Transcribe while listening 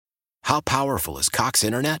How powerful is Cox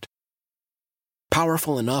Internet?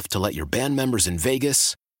 Powerful enough to let your band members in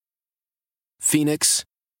Vegas, Phoenix,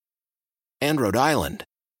 and Rhode Island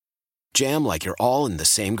jam like you're all in the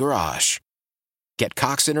same garage. Get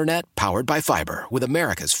Cox Internet powered by fiber with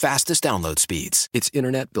America's fastest download speeds. It's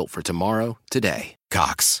internet built for tomorrow, today.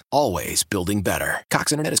 Cox, always building better.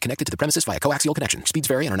 Cox Internet is connected to the premises via coaxial connection. Speeds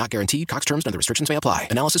vary and are not guaranteed. Cox terms and other restrictions may apply.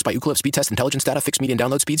 Analysis by Ookla Speed Test Intelligence Data. Fixed median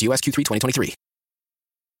download speeds. US Q3 2023.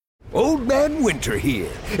 Old Man Winter here.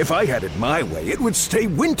 If I had it my way, it would stay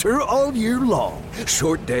winter all year long.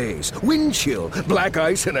 Short days, wind chill, black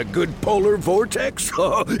ice, and a good polar vortex.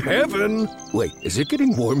 Oh, heaven! Wait, is it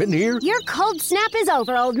getting warm in here? Your cold snap is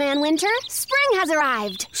over, Old Man Winter. Spring has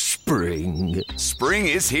arrived. Spring. Spring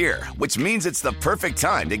is here, which means it's the perfect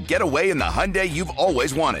time to get away in the Hyundai you've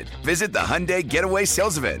always wanted. Visit the Hyundai Getaway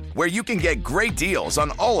Sales Event, where you can get great deals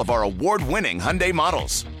on all of our award-winning Hyundai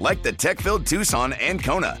models, like the tech-filled Tucson and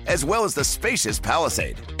Kona, as well as the spacious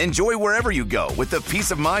Palisade. Enjoy wherever you go with the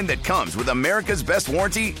peace of mind that comes with America's best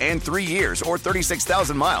warranty and 3 years or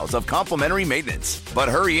 36,000 miles of complimentary maintenance. But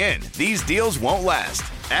hurry in, these deals won't last.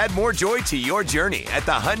 Add more joy to your journey at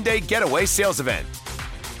the Hyundai Getaway Sales Event.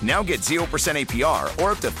 Now get 0% APR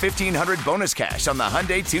or up to $1,500 bonus cash on the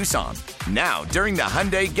Hyundai Tucson. Now, during the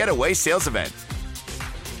Hyundai Getaway Sales Event.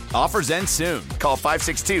 Offers end soon. Call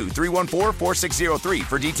 562-314-4603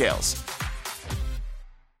 for details.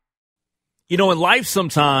 You know, in life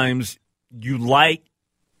sometimes you like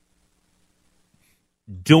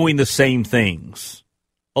doing the same things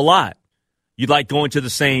a lot. You like going to the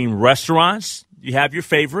same restaurants. You have your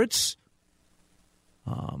favorites.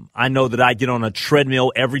 I know that I get on a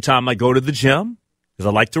treadmill every time I go to the gym because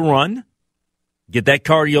I like to run, get that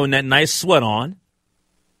cardio and that nice sweat on.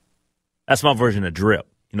 That's my version of drip.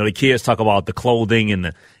 You know, the kids talk about the clothing and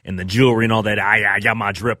the jewelry and all that. I got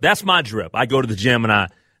my drip. That's my drip. I go to the gym and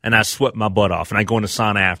I sweat my butt off and I go in the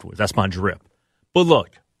sauna afterwards. That's my drip. But look,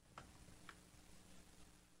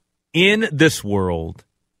 in this world,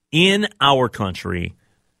 in our country,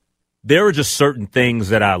 there are just certain things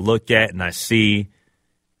that I look at and I see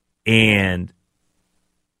and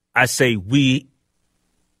I say we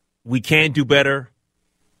can't do better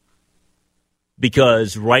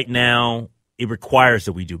because right now it requires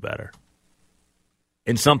that we do better.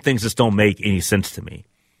 And some things just don't make any sense to me.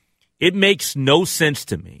 It makes no sense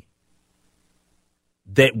to me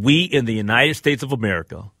that we in the United States of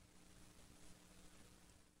America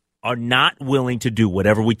are not willing to do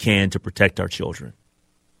whatever we can to protect our children.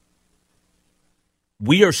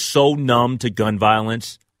 We are so numb to gun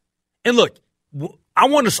violence. And look, I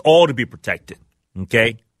want us all to be protected,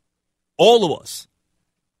 okay? All of us.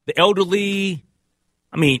 The elderly,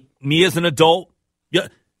 I mean, me as an adult, yeah,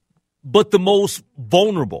 but the most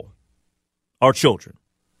vulnerable are children.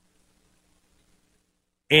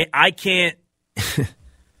 And I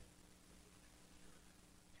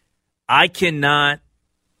cannot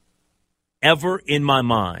ever in my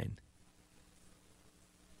mind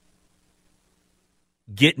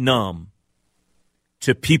get numb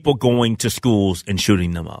to people going to schools and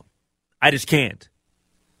shooting them up. I just can't.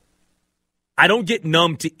 I don't get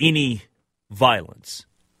numb to any violence.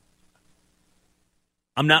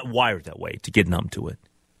 I'm not wired that way to get numb to it.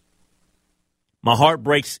 My heart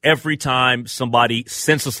breaks every time somebody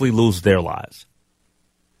senselessly loses their lives.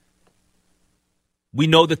 We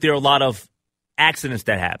know that there are a lot of accidents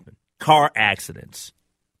that happen. Car accidents,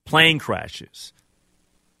 plane crashes.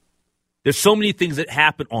 There's so many things that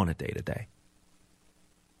happen on a day-to-day.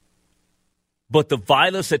 But the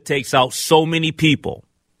violence that takes out so many people,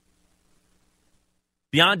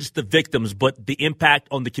 beyond just the victims, but the impact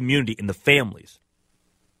on the community and the families,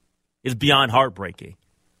 is beyond heartbreaking.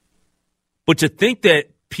 But to think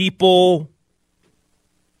that people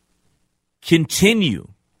continue,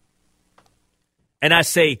 and I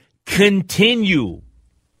say continue,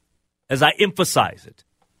 as I emphasize it,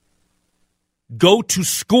 go to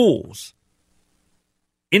schools,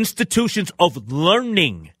 institutions of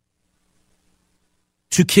learning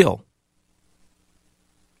to kill,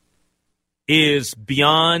 is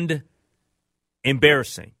beyond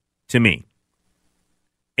embarrassing to me.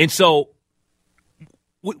 And so,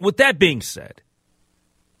 with that being said,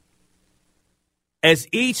 as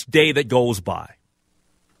each day that goes by,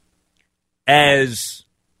 as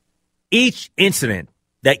each incident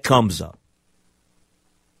that comes up,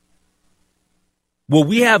 well,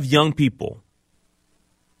 we have young people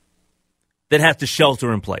that have to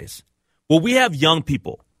shelter in place. Well, we have young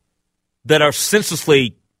people that are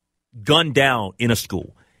senselessly gunned down in a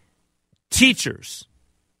school. Teachers,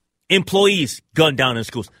 employees gunned down in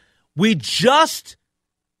schools. We just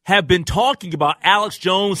have been talking about Alex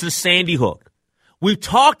Jones and Sandy Hook. We've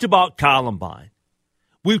talked about Columbine.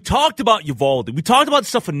 We've talked about Uvalde. We talked about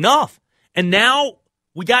stuff enough. And now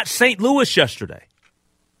we got St. Louis yesterday.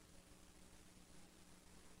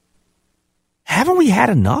 Haven't we had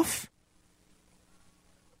enough?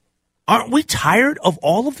 Aren't we tired of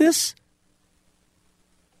all of this?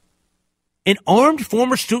 An armed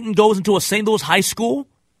former student goes into a St. Louis high school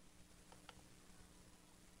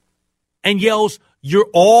and yells, "You're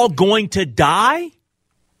all going to die"?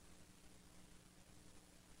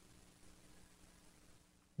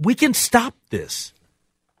 We can stop this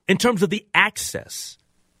in terms of the access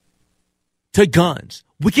to guns.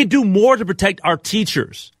 We can do more to protect our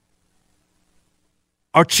teachers,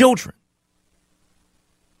 our children.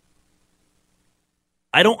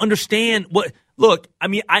 I don't understand what. Look, I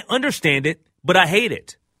mean, I understand it, but I hate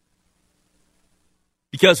it.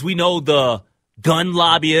 Because we know the gun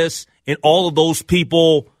lobbyists and all of those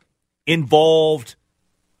people involved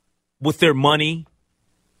with their money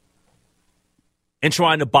and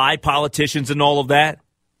trying to buy politicians and all of that.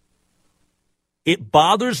 It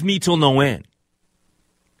bothers me till no end.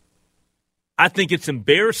 I think it's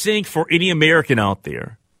embarrassing for any American out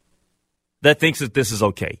there that thinks that this is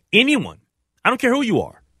okay. Anyone. I don't care who you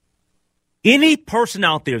are. Any person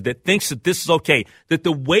out there that thinks that this is okay, that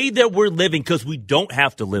the way that we're living, because we don't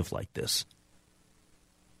have to live like this.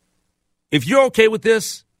 If you're okay with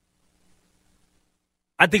this,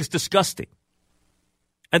 I think it's disgusting.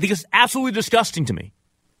 I think it's absolutely disgusting to me.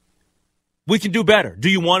 We can do better. Do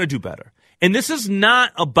you want to do better? And this is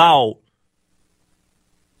not about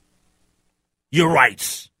your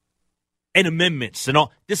rights and amendments and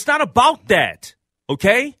all. It's not about that,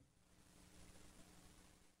 okay?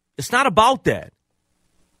 It's not about that.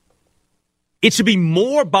 It should be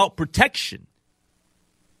more about protection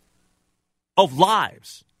of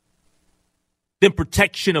lives than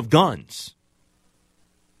protection of guns.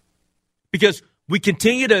 Because we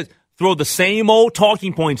continue to throw the same old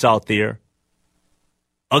talking points out there.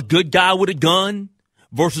 A good guy with a gun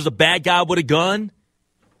versus a bad guy with a gun.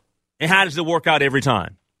 And how does it work out every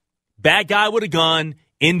time? Bad guy with a gun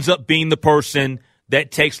ends up being the person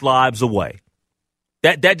that takes lives away.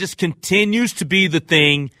 That just continues to be the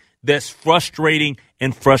thing that's frustrating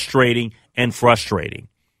and frustrating and frustrating.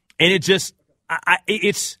 And it just,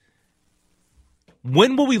 it's,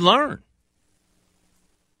 when will we learn?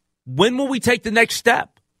 When will we take the next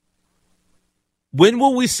step? When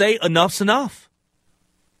will we say enough's enough?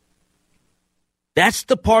 That's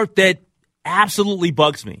the part that absolutely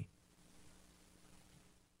bugs me.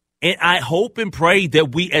 And I hope and pray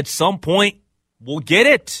that we at some point will get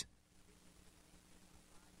it.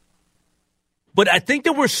 But I think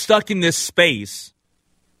that we're stuck in this space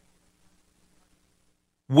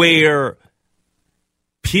where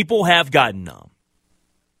people have gotten numb.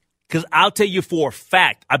 Because I'll tell you for a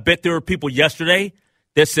fact, I bet there were people yesterday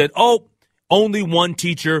that said, oh, only one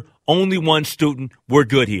teacher, only one student, we're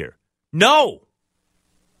good here. No.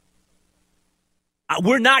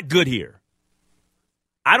 We're not good here.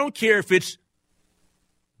 I don't care if it's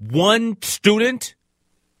one student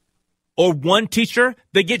or one teacher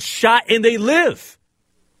that gets shot and they live.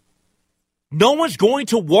 No one's going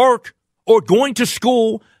to work or going to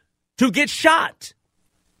school to get shot.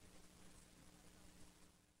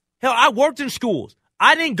 Hell, I worked in schools.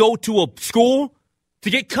 I didn't go to a school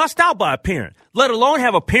to get cussed out by a parent, let alone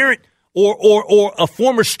have a parent or a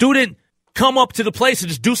former student come up to the place and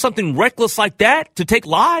just do something reckless like that to take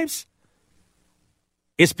lives.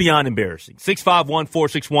 It's beyond embarrassing.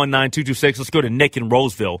 651-461-9226. Let's go to Nick in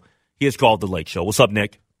Roseville. He has called The Lake Show. What's up,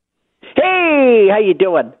 Nick? Hey, how you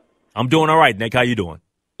doing? I'm doing all right, Nick. How you doing?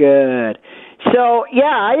 Good. So, yeah,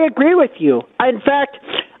 I agree with you. In fact,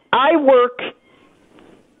 I work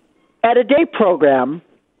at a day program,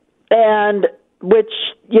 and which,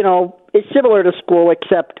 you know, is similar to school,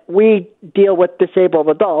 except we deal with disabled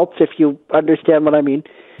adults, if you understand what I mean.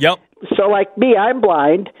 Yep. So, like me, I'm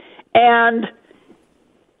blind, and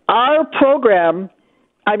our program,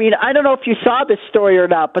 I mean, I don't know if you saw this story or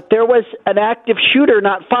not, but there was an active shooter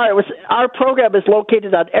not far. Our program is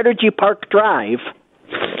located on Energy Park Drive,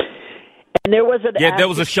 and there was an there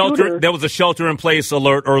was a shelter. Shooter. There was a shelter-in-place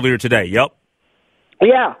alert earlier today. Yep.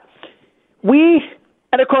 Yeah,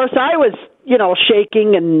 and of course I was, you know,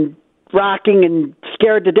 shaking and rocking and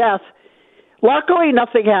scared to death. Luckily,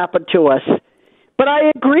 nothing happened to us. But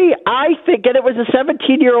I agree. I think, and it was a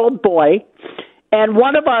 17-year-old boy, and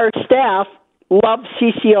one of our staff loves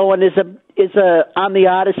CCO and is on the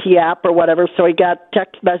Odyssey app or whatever, so he got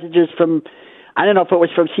text messages from, I don't know if it was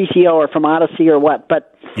from CCO or from Odyssey or what,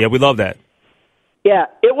 but yeah, we love that. Yeah,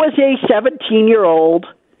 it was a 17-year-old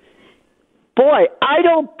boy. I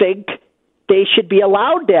don't think they should be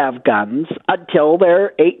allowed to have guns until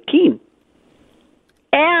they're 18.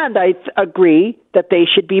 And I agree that they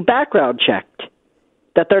should be background checked,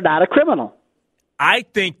 that they're not a criminal. I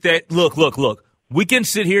think that, look, we can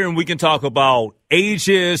sit here and we can talk about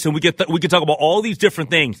ages and we can talk about all these different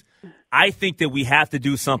things. I think that we have to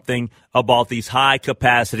do something about these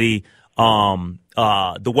high-capacity,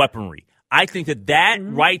 the weaponry. I think that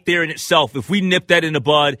right there in itself, if we nip that in the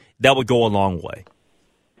bud, that would go a long way.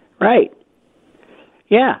 Right.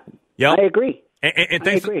 Yeah. Yep. I agree. And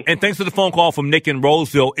thanks for the phone call from Nick in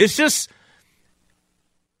Roseville. It's just,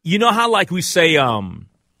 you know how like we say that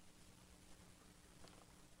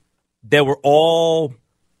we're all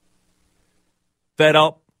fed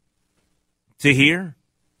up to hear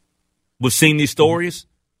with seeing these stories?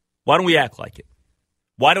 Why don't we act like it?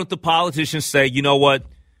 Why don't the politicians say, you know what,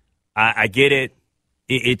 I get it,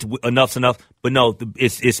 it's enough's enough. But no,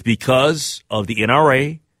 it's because of the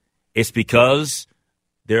NRA. It's because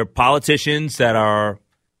there are politicians that are,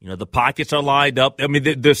 the pockets are lined up. I mean,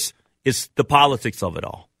 it's the politics of it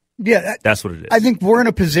all. Yeah. That's what it is. I think we're in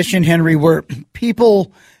a position, Henry, where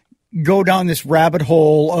people go down this rabbit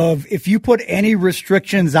hole of if you put any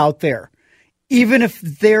restrictions out there, even if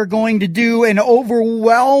they're going to do an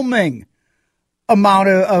overwhelming amount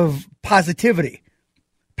of positivity,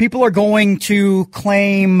 people are going to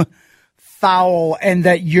claim foul and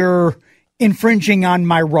that you're infringing on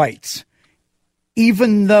my rights.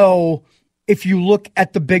 Even though if you look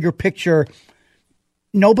at the bigger picture,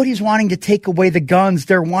 nobody's wanting to take away the guns.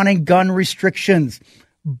 They're wanting gun restrictions.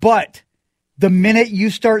 But the minute you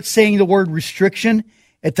start saying the word restriction,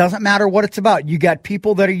 it doesn't matter what it's about. You got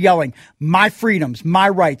people that are yelling, my freedoms, my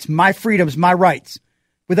rights, my freedoms, my rights,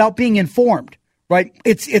 without being informed, right?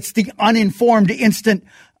 It's the uninformed instant,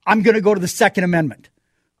 I'm going to go to the Second Amendment.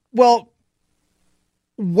 Well,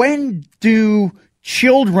 when do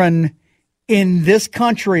children in this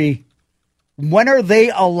country, when are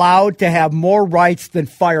they allowed to have more rights than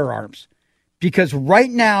firearms? Because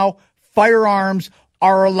right now, firearms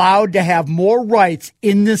are allowed to have more rights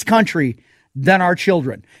in this country than our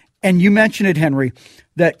children. And you mentioned it, Henry,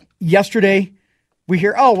 that yesterday we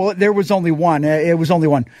hear, oh, well, there was only one. It was only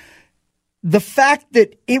one. The fact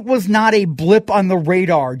that it was not a blip on the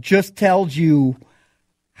radar just tells you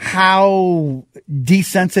how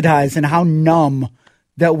desensitized and how numb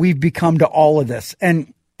that we've become to all of this.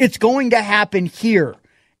 And it's going to happen here.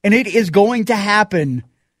 And it is going to happen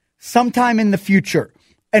sometime in the future.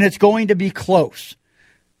 And it's going to be close.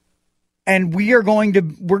 And we're going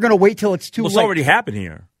to wait till it's too late. It's already happened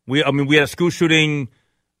here. We had a school shooting,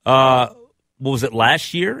 what was it,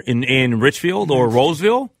 last year in Richfield or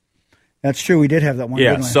Roseville? That's true. We did have that one.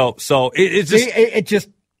 Yeah. So it's just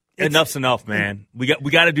enough's enough, man. We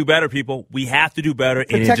got to do better, people. We have to do better.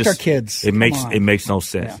 Protect our kids. It makes no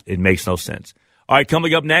sense. Yeah. It makes no sense. All right,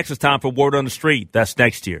 coming up next, it's time for Word on the Street. That's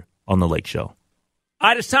next year on The Lake Show. All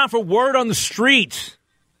right, it's time for Word on the Street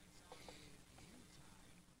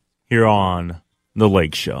here on The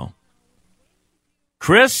Lake Show.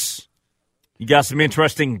 Chris, you got some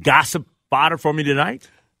interesting gossip fodder for me tonight?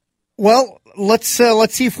 Well, let's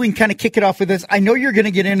see if we can kind of kick it off with this. I know you're going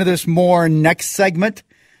to get into this more next segment,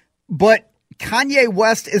 but Kanye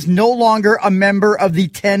West is no longer a member of the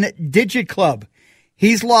 10-Digit Club.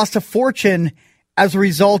 He's lost a fortune as a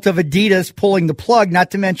result of Adidas pulling the plug,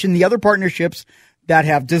 not to mention the other partnerships that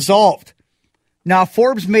have dissolved. Now,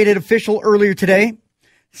 Forbes made it official earlier today,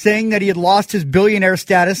 saying that he had lost his billionaire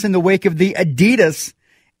status in the wake of the Adidas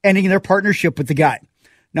ending their partnership with the guy.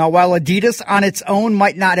 Now, while Adidas on its own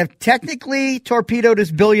might not have technically torpedoed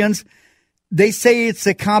his billions, they say it's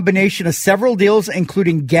a combination of several deals,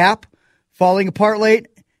 including Gap falling apart late,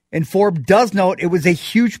 and Forbes does note it was a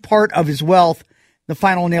huge part of his wealth, the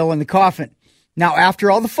final nail in the coffin. Now, after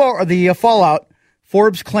all the fallout,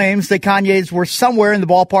 Forbes claims that Kanye's were somewhere in the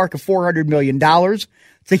ballpark of $400 million.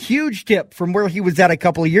 It's a huge dip from where he was at a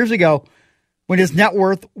couple of years ago when his net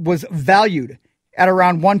worth was valued at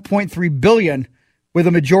around $1.3 billion, with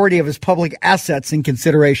a majority of his public assets in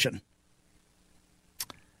consideration.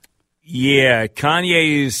 Yeah,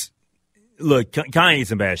 Kanye's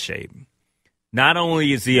in bad shape. Not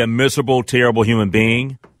only is he a miserable, terrible human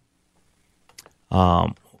being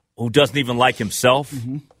who doesn't even like himself,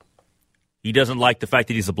 he doesn't like the fact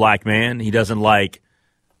that he's a black man. He doesn't like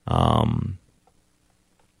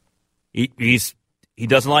he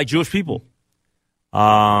doesn't like Jewish people.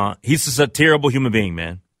 He's just a terrible human being,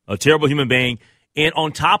 man. A terrible human being. And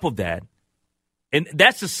on top of that, and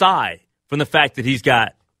that's aside from the fact that he's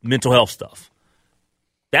got mental health stuff.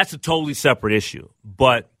 That's a totally separate issue.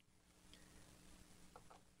 But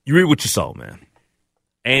you read what you saw, man.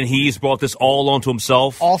 And he's brought this all onto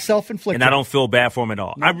himself. All self-inflicted. And I don't feel bad for him at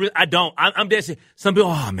all. No. I don't. I'm just some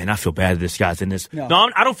people, oh, man, I feel bad that this guy's in this. No,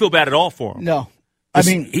 I don't feel bad at all for him. No. I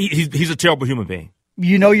mean, he's a terrible human being.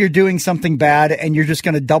 You know you're doing something bad, and you're just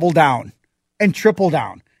going to double down and triple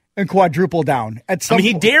down and quadruple down. At some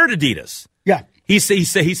he dared Adidas. Yeah. He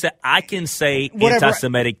said, I can say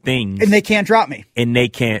anti-Semitic things. And they can't drop me. And they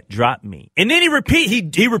can't drop me. And then he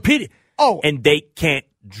repeated. Oh. And they can't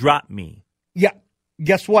drop me. Yeah.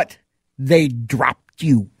 Guess what? They dropped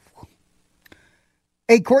you.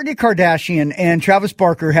 Hey, Kourtney Kardashian and Travis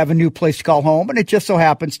Barker have a new place to call home, and it just so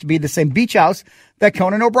happens to be the same beach house that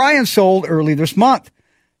Conan O'Brien sold early this month.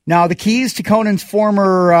 Now, the keys to Conan's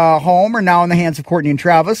former home are now in the hands of Kourtney and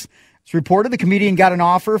Travis. It's reported the comedian got an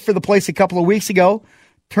offer for the place a couple of weeks ago.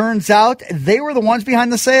 Turns out they were the ones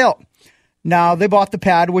behind the sale. Now, they bought the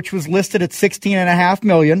pad, which was listed at $16.5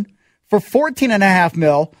 million for $14.5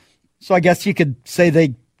 million. So I guess you could say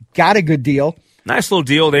they got a good deal. Nice little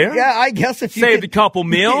deal there. Yeah, I guess if you saved a couple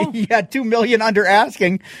mil. Yeah, $2 million under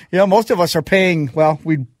asking. You know, most of us are paying, well,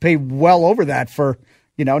 we'd pay well over that for,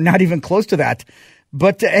 not even close to that.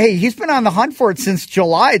 But hey, he's been on the hunt for it since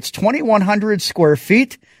July. It's 2,100 square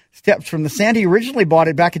feet. Steps from the sand. He originally bought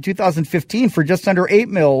it back in 2015 for just under $8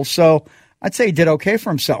 million. So I'd say he did okay for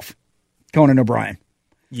himself, Conan O'Brien.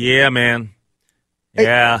 Yeah, man.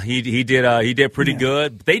 Yeah, he did pretty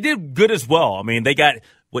good. They did good as well. I mean, they got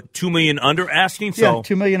 $2 million under asking. So yeah,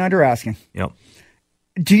 $2 million under asking. Yep.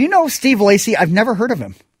 Do you know Steve Lacy? I've never heard of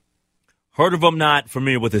him. Heard of him, not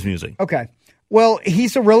familiar with his music. Okay. Well,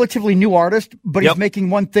 he's a relatively new artist, but he's making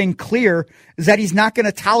one thing clear, is that he's not going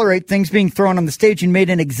to tolerate things being thrown on the stage, and made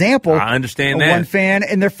an example I understand of that. one fan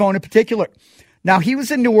and their phone in particular. Now, he was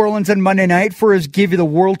in New Orleans on Monday night for his Give You the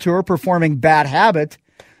World tour, performing Bad Habit,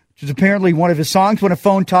 which is apparently one of his songs, when a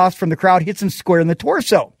phone tossed from the crowd hits him square in the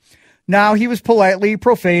torso. Now, he was politely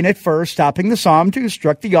profane at first, stopping the song to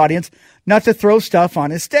instruct the audience not to throw stuff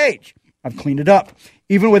on his stage. I've cleaned it up,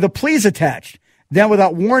 even with a please attached. Then,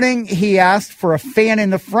 without warning, he asked for a fan in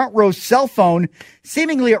the front row's cell phone,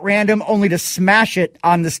 seemingly at random, only to smash it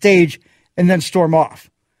on the stage and then storm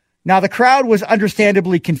off. Now, the crowd was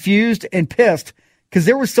understandably confused and pissed because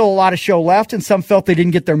there was still a lot of show left, and some felt they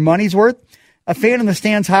didn't get their money's worth. A fan in the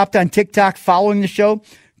stands hopped on TikTok following the show,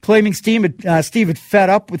 claiming Steve had fed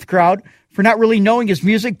up with the crowd for not really knowing his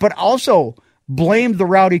music, but also blamed the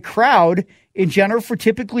rowdy crowd in general for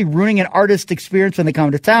typically ruining an artist's experience when they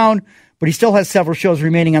come to town. But he still has several shows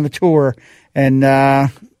remaining on the tour, and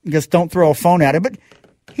I guess don't throw a phone at him. But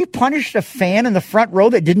he punished a fan in the front row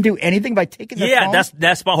that didn't do anything by taking the phone? Yeah,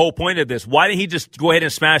 that's my whole point of this. Why didn't he just go ahead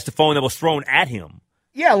and smash the phone that was thrown at him?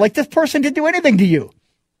 Yeah, like this person didn't do anything to you.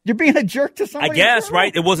 You're being a jerk to somebody. I guess,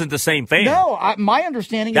 right? It wasn't the same fan. No, my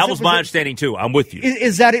understanding that was my understanding, too. I'm with you.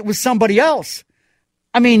 Is that it was somebody else.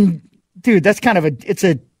 I mean, dude, that's kind of it's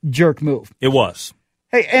a jerk move. It was.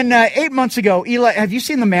 Hey, and 8 months ago, Eli, have you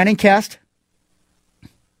seen the Manning cast?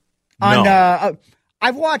 No.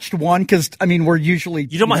 I've watched one because, I mean, we're usually...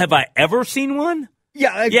 You talking about, have I ever seen one?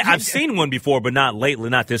 Yeah. I've seen one before, but not lately,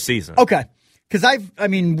 not this season. Okay. Because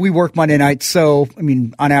we work Monday nights, so,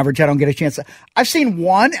 on average, I don't get a chance. I've seen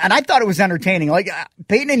one, and I thought it was entertaining. Like,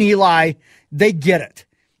 Peyton and Eli, they get it.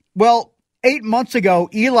 Well, 8 months ago,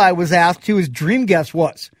 Eli was asked who his dream guest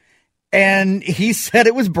was, and he said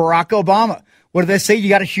it was Barack Obama. What did they say? You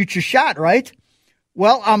got to shoot your shot, right?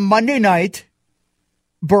 Well, on Monday night,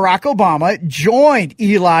 Barack Obama joined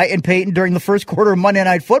Eli and Peyton during the first quarter of Monday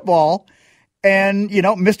Night Football. And,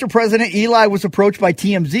 Mr. President, Eli was approached by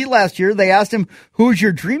TMZ last year. They asked him, who's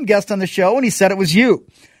your dream guest on the show? And he said it was you.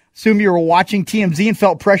 Assume you were watching TMZ and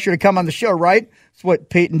felt pressure to come on the show, right? That's what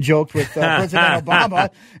Peyton joked with President Obama.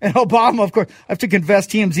 And Obama, of course, I have to confess,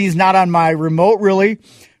 TMZ is not on my remote, really.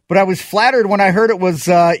 But I was flattered when I heard it was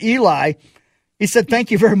Eli. He said, thank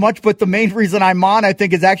you very much, but the main reason I'm on, I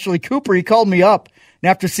think, is actually Cooper. He called me up. And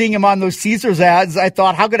after seeing him on those Caesars ads, I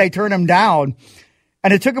thought, how could I turn him down?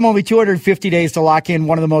 And it took him only 250 days to lock in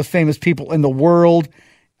one of the most famous people in the world.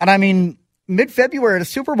 And mid-February at a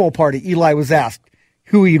Super Bowl party, Eli was asked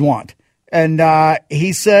who he'd want. And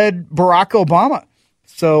he said Barack Obama.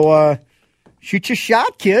 So shoot your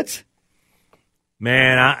shot, kids.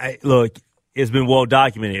 Man, look, it's been well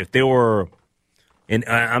documented. If there were, and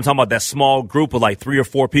I'm talking about that small group of like 3 or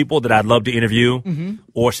 4 people that I'd love to interview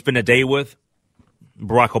or spend a day with,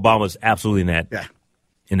 Barack Obama's absolutely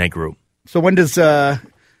in that group. So when does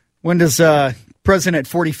President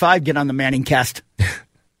 45 get on the Manning cast?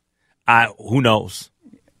 Who knows?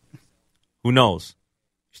 Who knows?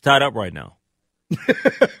 He's tied up right now.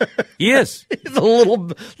 He is. He's a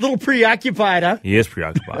little preoccupied, huh? He is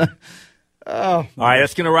preoccupied. All right,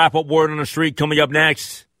 that's going to wrap up Word on the Street. Coming up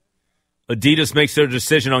next, Adidas makes their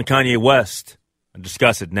decision on Kanye West. I'll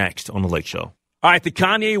discuss it next on The Lake Show. All right, the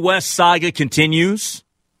Kanye West saga continues.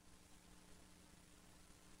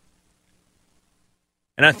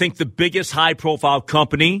 And I think the biggest high-profile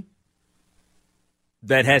company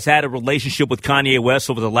that has had a relationship with Kanye West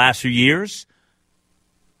over the last few years,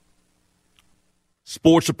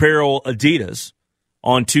 sports apparel Adidas,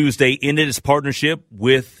 on Tuesday ended its partnership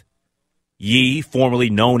with Ye, formerly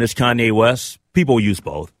known as Kanye West. People use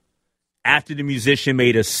both. After the musician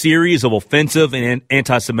made a series of offensive and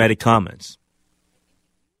anti-Semitic comments.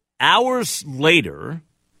 Hours later,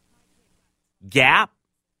 Gap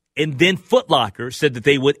and then Foot Locker said that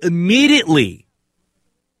they would immediately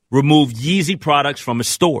remove Yeezy products from its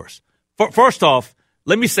stores. First off,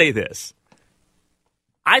 let me say this.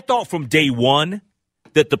 I thought from day one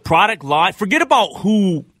that the product line, forget about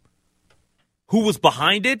who was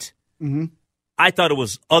behind it. Mm-hmm. I thought it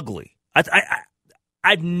was ugly.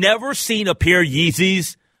 I've never seen a pair of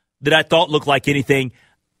Yeezys that I thought looked like anything.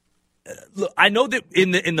 Look, I know that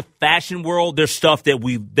in the fashion world, there's stuff that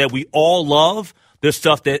we all love. There's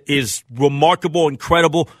stuff that is remarkable,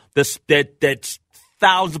 incredible. That's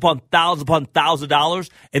thousands upon thousands of dollars,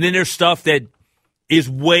 and then there's stuff that is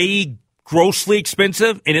way grossly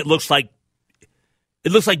expensive, and it looks like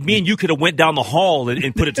me and you could have went down the hall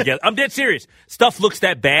and put it together. I'm dead serious. Stuff looks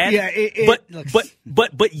that bad. Yeah,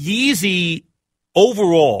 but Yeezy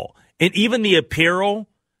overall, and even the apparel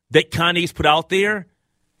that Kanye's put out there,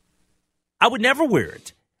 I would never wear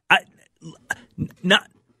it.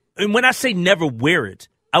 And when I say never wear it,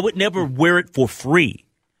 I would never wear it for free.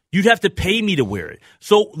 You'd have to pay me to wear it.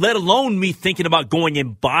 So let alone me thinking about going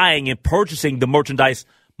and buying and purchasing the merchandise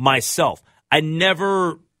myself. I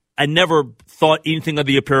never thought anything of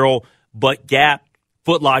the apparel, but Gap,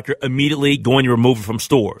 Foot Locker immediately going to remove it from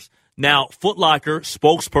stores. Now, Foot Locker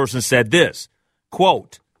spokesperson said this,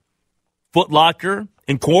 quote, Foot Locker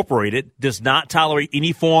Incorporated does not tolerate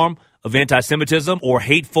any form of anti-Semitism or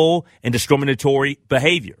hateful and discriminatory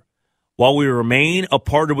behavior. While we remain a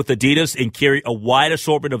partner with Adidas and carry a wide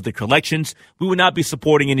assortment of the collections, we will not be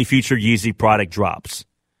supporting any future Yeezy product drops.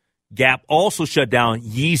 Gap also shut down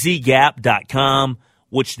YeezyGap.com,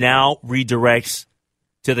 which now redirects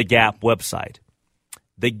to the Gap website.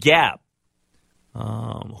 The Gap,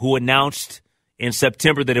 who announced in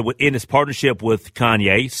September that it would end its partnership with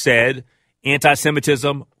Kanye, said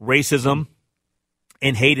anti-Semitism, racism,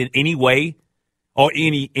 and hate in any way or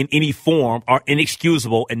in any form are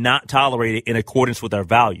inexcusable and not tolerated in accordance with our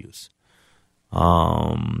values.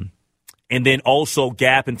 And then also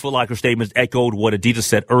Gap and Foot Locker statements echoed what Adidas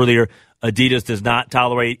said earlier. Adidas does not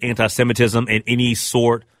tolerate anti-Semitism and any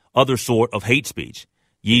other sort of hate speech.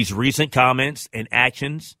 Ye's recent comments and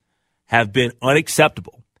actions have been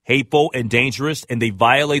unacceptable, hateful, and dangerous, and they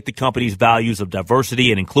violate the company's values of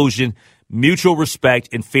diversity and inclusion, mutual respect,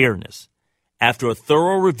 and fairness. After a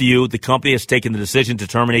thorough review, the company has taken the decision to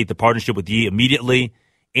terminate the partnership with Ye immediately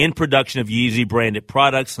in production of Yeezy-branded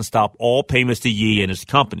products and stop all payments to Ye and his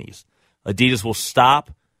companies. Adidas will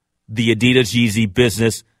stop the Adidas Yeezy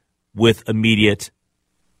business with immediate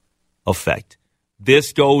effect.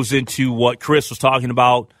 This goes into what Chris was talking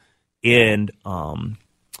about in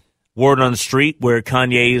Word on the Street, where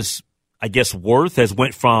Kanye's, I guess, worth has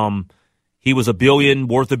went from he was worth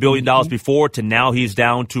 $1 billion before to now he's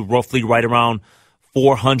down to roughly right around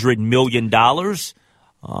 $400 million,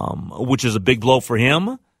 which is a big blow for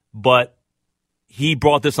him. But he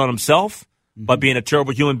brought this on himself by being a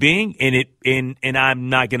terrible human being, and I'm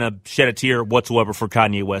not going to shed a tear whatsoever for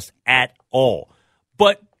Kanye West at all.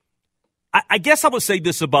 But I guess I would say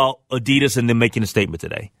this about Adidas and them making a statement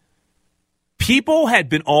today. People had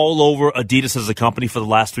been all over Adidas as a company for the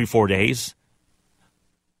last 3-4 days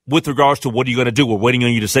with regards to what are you going to do? We're waiting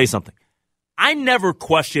on you to say something. I never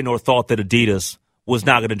questioned or thought that Adidas was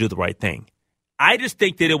not going to do the right thing. I just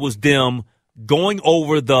think that it was them going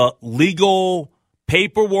over the legal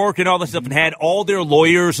paperwork and all that stuff and had all their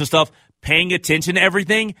lawyers and stuff paying attention to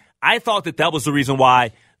everything. I thought that was the reason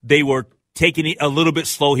why they were taking it a little bit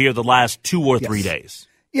slow here the last 2 or 3 days.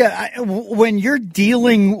 Yeah, when you're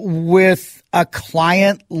dealing with a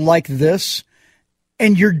client like this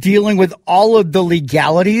and you're dealing with all of the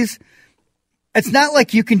legalities, it's not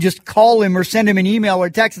like you can just call him or send him an email or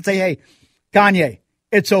text and say, hey, Kanye,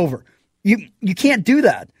 it's over. You can't do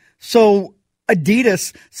that. So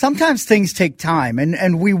Adidas, sometimes things take time,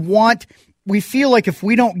 and we feel like if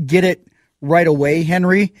we don't get it right away,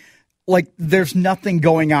 Henry, like there's nothing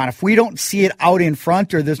going on. If we don't see it out in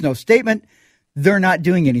front or there's no statement, they're not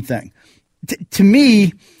doing anything. To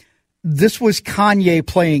me, this was Kanye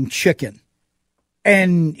playing chicken.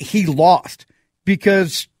 and he lost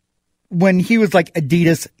because when he was like,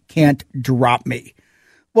 Adidas can't drop me.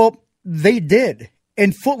 Well, they did,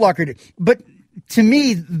 and Foot Locker did. But to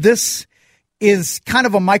me, this is kind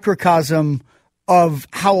of a microcosm of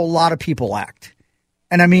how a lot of people act.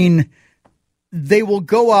 And I mean, they will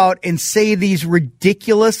go out and say these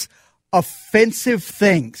ridiculous, offensive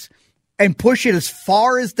things and push it as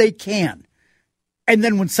far as they can. And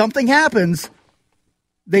then when something happens,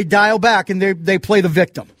 they dial back and they play the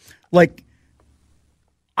victim. Like,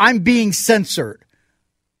 I'm being censored.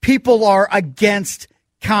 People are against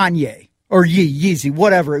Kanye or Yeezy,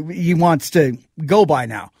 whatever he wants to go by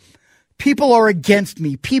now. People are against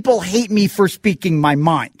me. People hate me for speaking my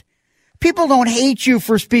mind. People don't hate you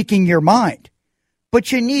for speaking your mind.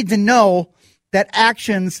 But you need to know that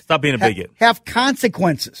actions Stop being a bigot. Have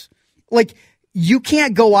consequences. Like, you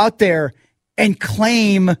can't go out there and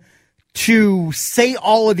claim to say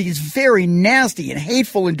all of these very nasty and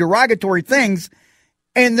hateful and derogatory things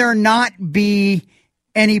and there not be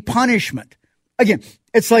any punishment. Again,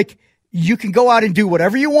 it's like you can go out and do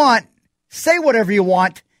whatever you want, say whatever you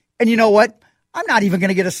want, and you know what? I'm not even going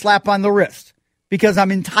to get a slap on the wrist because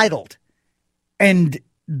I'm entitled. And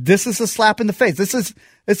this is a slap in the face.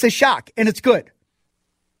 It's a shock, and it's good.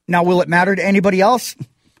 Now, will it matter to anybody else?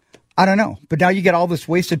 I don't know. But now you get all this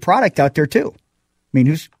wasted product out there, too. I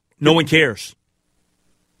mean, no one cares.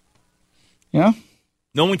 Yeah?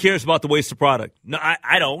 No one cares about the wasted product. No,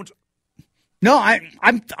 I don't. No,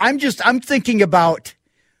 I'm thinking about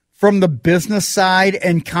from the business side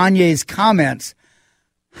and Kanye's comments,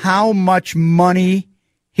 how much money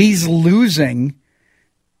he's losing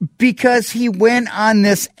because he went on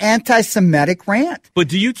this anti-Semitic rant. But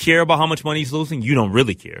do you care about how much money he's losing? You don't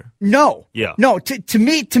really care. No. Yeah. No, to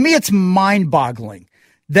me it's mind-boggling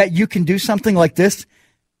that you can do something like this.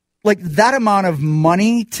 Like, that amount of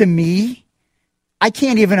money, to me, I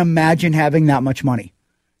can't even imagine having that much money.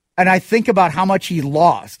 And I think about how much he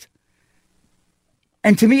lost.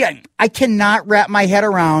 And to me, I cannot wrap my head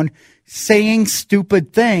around saying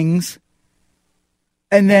stupid things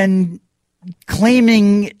and then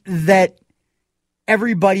claiming that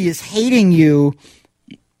everybody is hating you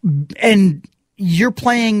and you're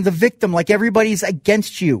playing the victim like everybody's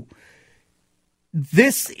against you.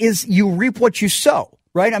 This is, you reap what you sow,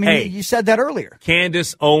 right? I mean, hey, you said that earlier.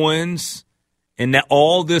 Candace Owens and that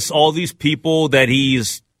all these people that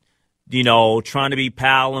he's, trying to be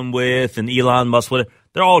palling with and Elon Musk, whatever,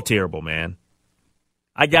 they're all terrible, man.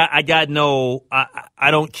 I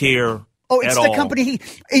don't care. Oh, it's the company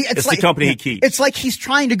it's the company he keeps. It's like he's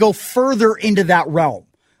trying to go further into that realm.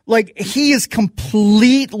 Like, he is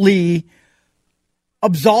completely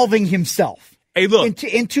absolving himself. Hey, look.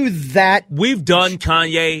 Into that. We've done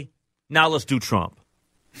Kanye. Now let's do Trump.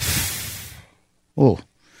 Oh.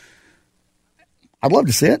 I'd love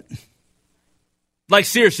to see it. Like,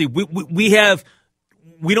 seriously, we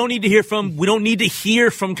don't need to hear from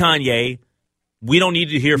Kanye. We don't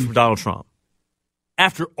need to hear from Donald Trump.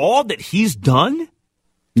 After all that he's done?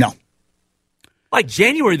 No. Like,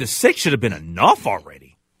 January the 6th should have been enough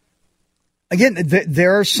already. Again,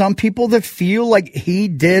 there are some people that feel like he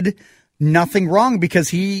did nothing wrong because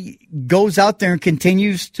he goes out there and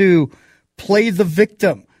continues to play the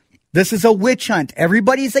victim. This is a witch hunt.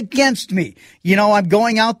 Everybody's against me. I'm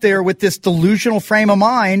going out there with this delusional frame of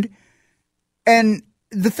mind. And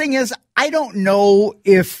the thing is, I don't know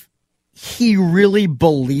if he really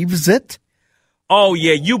believes it. Oh,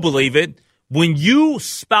 yeah, you believe it. When you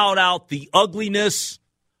spout out the ugliness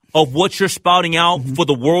of what you're spouting out for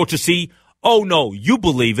the world to see, oh, no, you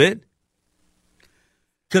believe it.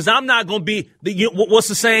 Because I'm not going to be, what's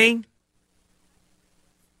the saying?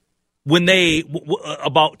 When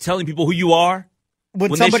about telling people who you are?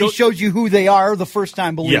 When somebody shows you who they are the first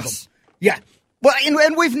time, believe them. Yeah. Well,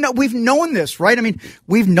 and we've known this, right? I mean,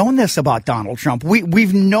 we've known this about Donald Trump.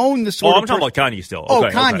 We've known the sort of. I'm talking about Kanye still.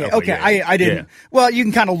 Kanye. Okay. Yeah. I didn't. Yeah. Well, you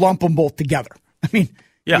can kind of lump them both together. I mean,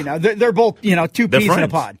 they're both, two peas in a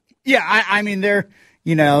pod. Yeah. I mean, they're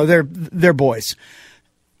boys.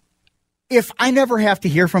 If I never have to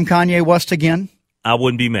hear from Kanye West again, I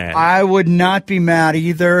wouldn't be mad. I would not be mad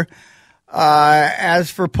either. As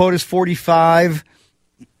for POTUS 45.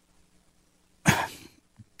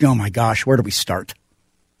 Oh my gosh, where do we start?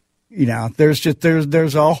 There's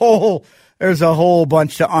a whole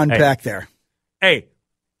bunch to unpack there. Hey,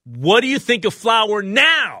 what do you think of Flower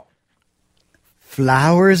now?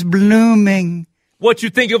 Flowers blooming. What you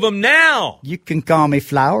think of him now? You can call me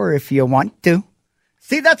Flower if you want to.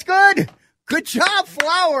 See, that's good. Good job,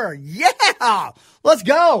 Flower. Yeah, let's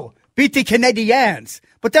go. Beat the Canadiens.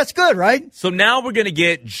 But that's good, right? So now we're going to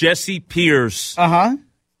get Jesse Pierce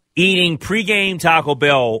eating pregame Taco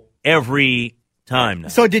Bell every time now.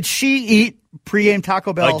 So did she eat pregame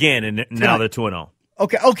Taco Bell Again, and now they're 2-0.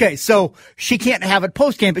 Okay. So she can't have it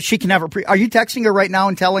postgame, but she can have it Are you texting her right now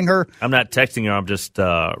and telling her? I'm not texting her. I'm just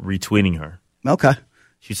retweeting her. Okay.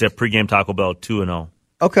 She said pregame Taco Bell 2-0.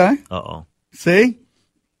 Okay. Uh-oh. See?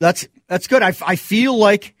 That's good. I feel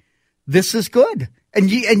like this is good. And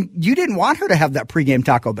you didn't want her to have that pregame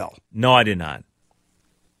Taco Bell. No, I did not.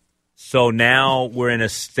 So now we're in a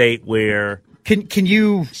state where Can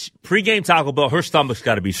you pregame Taco Bell, her stomach's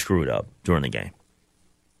got to be screwed up during the game.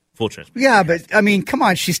 Full transparency. Yeah, but I mean, come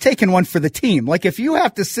on, she's taking one for the team. Like if you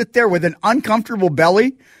have to sit there with an uncomfortable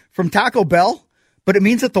belly from Taco Bell, but it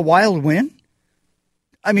means that the Wild win.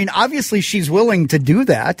 I mean, obviously she's willing to do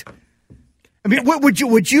that. I mean,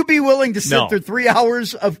 would you be willing to sit through 3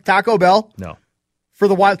 hours of Taco Bell? No. For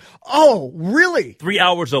the Wild? Oh, really? 3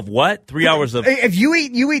 hours of what? 3 hours of If you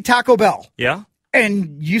eat Taco Bell. Yeah.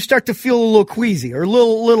 And you start to feel a little queasy or a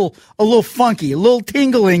little funky, a little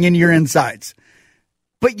tingling in your insides.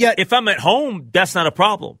 But yet, if I'm at home, that's not a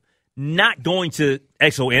problem. Not going to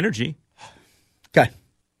Exo Energy. Okay.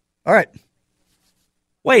 All right.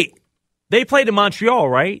 Wait, they played in Montreal,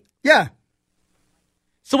 right? Yeah.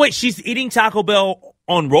 So wait, she's eating Taco Bell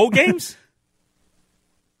on road games?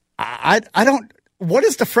 I don't. What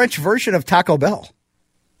is the French version of Taco Bell?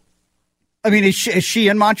 I mean, is she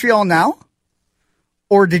in Montreal now?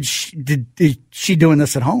 Or did she doing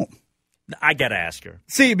this at home? I got to ask her.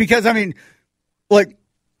 See, because, I mean, like,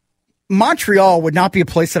 Montreal would not be a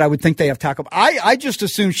place that I would think they have Taco Bell. I just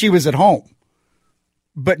assumed she was at home.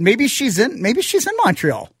 But maybe she's in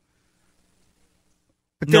Montreal.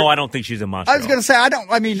 But no, I don't think she's in Montreal. I was going to say,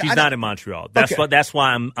 she's not in Montreal. That's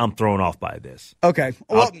why I'm thrown off by this. Okay.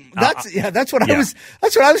 Well, that's what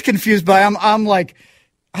I was confused by. I'm like,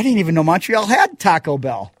 I didn't even know Montreal had Taco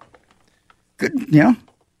Bell. Good, yeah.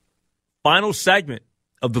 Final segment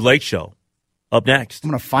of the Lake Show. Up next.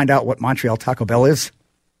 I'm going to find out what Montreal Taco Bell is.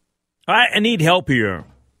 All right, I need help here.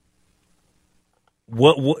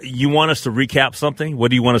 What you want us to recap something?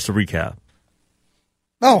 What do you want us to recap?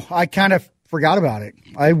 Oh, I kind of forgot about it.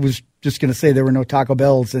 I was just going to say there were no Taco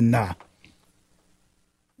Bells in. There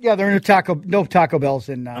are no Taco Bells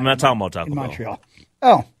in. I'm not talking about Taco Bell. Montreal.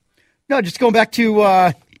 Oh, no, just going back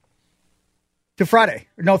to Friday.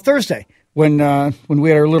 No, Thursday when we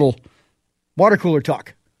had our little water cooler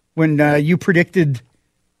talk. When you predicted,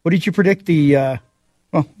 what did you predict? Let's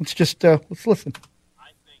listen.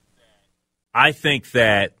 I think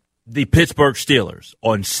that the Pittsburgh Steelers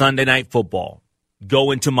on Sunday Night Football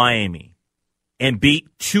go into Miami and beat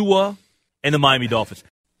Tua and the Miami Dolphins.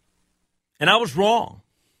 And I was wrong.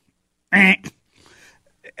 It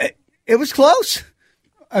was close.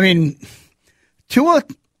 I mean, Tua,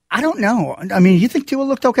 I don't know. I mean, you think Tua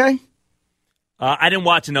looked okay? I didn't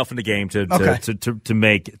watch enough in the game to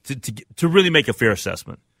really make a fair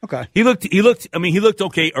assessment. Okay. He looked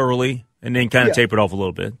okay early and then kind of tapered off a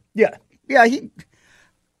little bit. Yeah. Yeah, he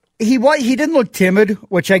didn't look timid,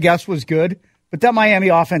 which I guess was good. But that Miami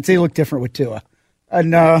offense, they look different with Tua.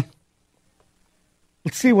 And let's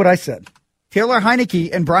see what I said. Taylor Heineke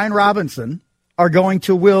and Brian Robinson are going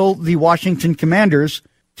to will the Washington Commanders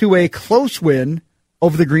to a close win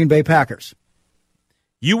over the Green Bay Packers.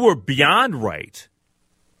 You were beyond right.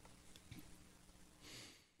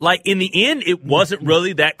 Like, in the end, it wasn't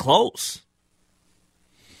really that close.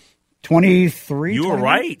 23? You were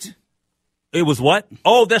right. It was what?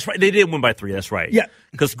 Oh, that's right. They did win by 3. That's right. Yeah.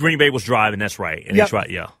 Because Green Bay was driving. That's right. And that's right,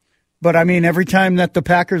 yeah. But, I mean, every time that the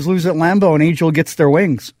Packers lose at Lambeau, an Angel gets their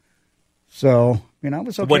wings. So, I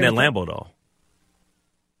was okay. It wasn't at Lambeau, though.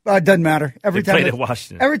 It doesn't matter. Every time at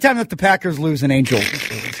Washington. Every time that the Packers lose, an Angel.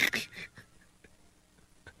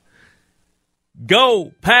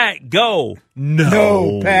 Go, Pack, go.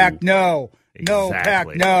 No, Pack, no. Exactly. No, Pack,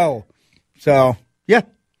 no. So, yeah.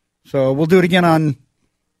 So, we'll do it again on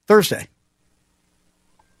Thursday.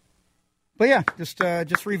 But, yeah,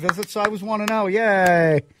 just revisit. So, I was 1-0.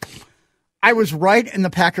 Yay. I was right, and the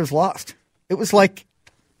Packers lost. It's like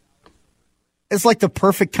the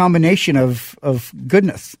perfect combination of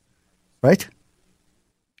goodness, right?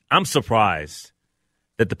 I'm surprised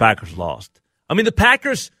that the Packers lost. I mean, the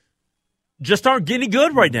Packers just aren't getting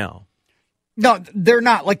good right now. No, they're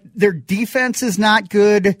not. Like, their defense is not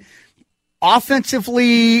good.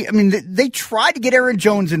 Offensively, I mean, they tried to get Aaron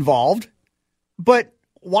Jones involved, but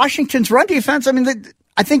Washington's run defense, I mean,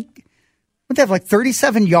 I think they have like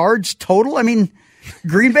 37 yards total. I mean,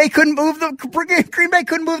 Green Bay couldn't move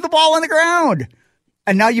the ball on the ground.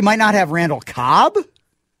 And now you might not have Randall Cobb.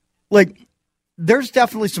 Like, there's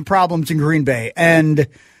definitely some problems in Green Bay. And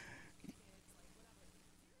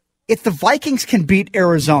if the Vikings can beat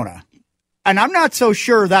Arizona, and I'm not so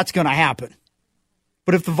sure that's going to happen,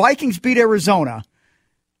 but if the Vikings beat Arizona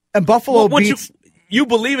and Buffalo beats... You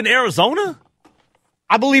believe in Arizona?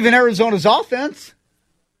 I believe in Arizona's offense.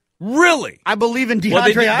 Really? I believe in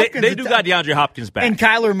DeAndre Hopkins. They do got DeAndre Hopkins back. And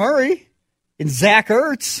Kyler Murray and Zach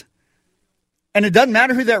Ertz. And it doesn't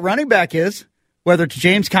matter who that running back is, whether it's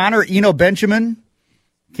James Conner, Eno Benjamin,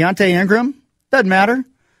 Keontae Ingram. Doesn't matter.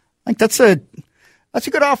 I think that's a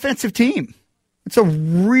good offensive team. It's a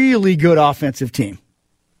really good offensive team.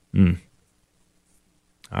 All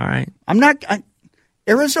right.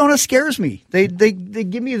 Arizona scares me. They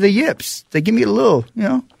give me the yips. They give me a little,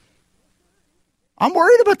 I'm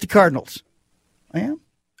worried about the Cardinals. I am.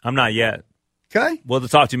 I'm not yet. Okay. We'll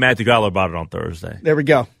talk to Matthew Geiler about it on Thursday. There we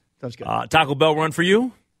go. That's good. Taco Bell run for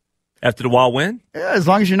you after the Wild win? Yeah, as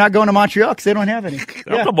long as you're not going to Montreal because they don't have any.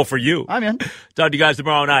 I'm coming for you. I'm in. Talk to you guys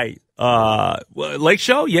tomorrow night. Lake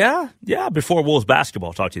Show? Yeah, before Wolves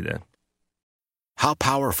basketball. Talk to you then. How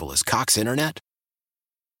powerful is Cox Internet?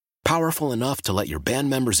 Powerful enough to let your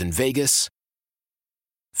band members in Vegas,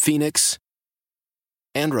 Phoenix,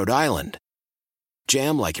 and Rhode Island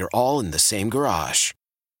jam like you're all in the same garage.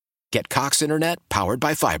 Get Cox Internet powered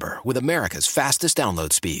by fiber with America's fastest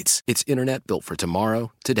download speeds. It's internet built for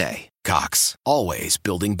tomorrow, today. Cox, always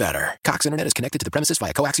building better. Cox Internet is connected to the premises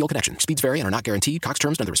via coaxial connection. Speeds vary and are not guaranteed. Cox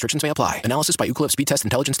terms and other restrictions may apply. Analysis by Ookla Speed Test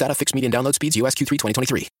Intelligence Data. Fixed median download speeds. US Q3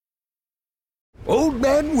 2023. Old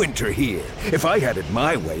Man Winter here. If I had it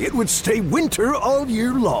my way, it would stay winter all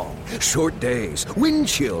year long. Short days, wind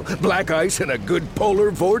chill, black ice, and a good polar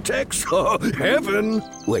vortex. Oh, heaven.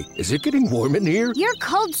 Wait, is it getting warm in here? Your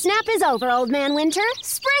cold snap is over, Old Man Winter.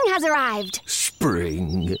 Spring has arrived.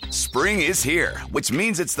 Spring. Spring is here, which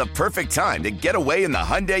means it's the perfect time to get away in the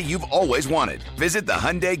Hyundai you've always wanted. Visit the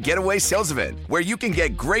Hyundai Getaway Sales Event, where you can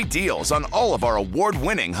get great deals on all of our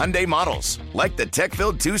award-winning Hyundai models, like the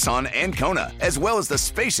tech-filled Tucson and Kona, as well as the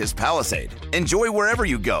spacious Palisade. Enjoy wherever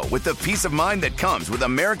you go with the peace of mind that comes with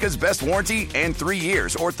America's best warranty and 3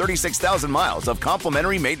 years or 36,000 miles of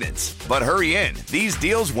complimentary maintenance. But hurry in, these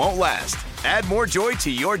deals won't last. Add more joy to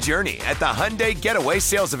your journey at the Hyundai Getaway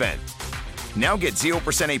Sales Event. Now get 0%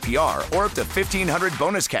 APR or up to $1,500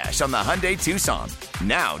 bonus cash on the Hyundai Tucson.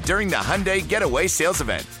 Now, during the Hyundai Getaway Sales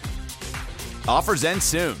Event. Offers end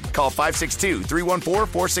soon. Call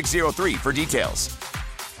 562-314-4603 for details.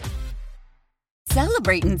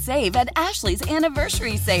 Celebrate and save at Ashley's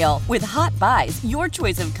Anniversary Sale. With Hot Buys, your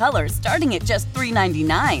choice of colors starting at just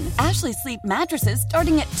 $3.99. Ashley Sleep mattresses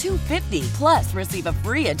starting at $2.50. Plus, receive a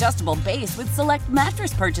free adjustable base with select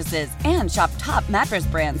mattress purchases. And shop top mattress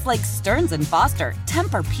brands like Stearns & Foster,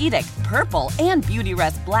 Tempur-Pedic, Purple, and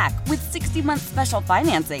Beautyrest Black with 60-month special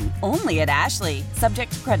financing. Only at Ashley.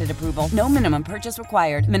 Subject to credit approval. No minimum purchase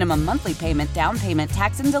required. Minimum monthly payment, down payment,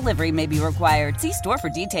 tax, and delivery may be required. See store for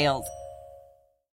details.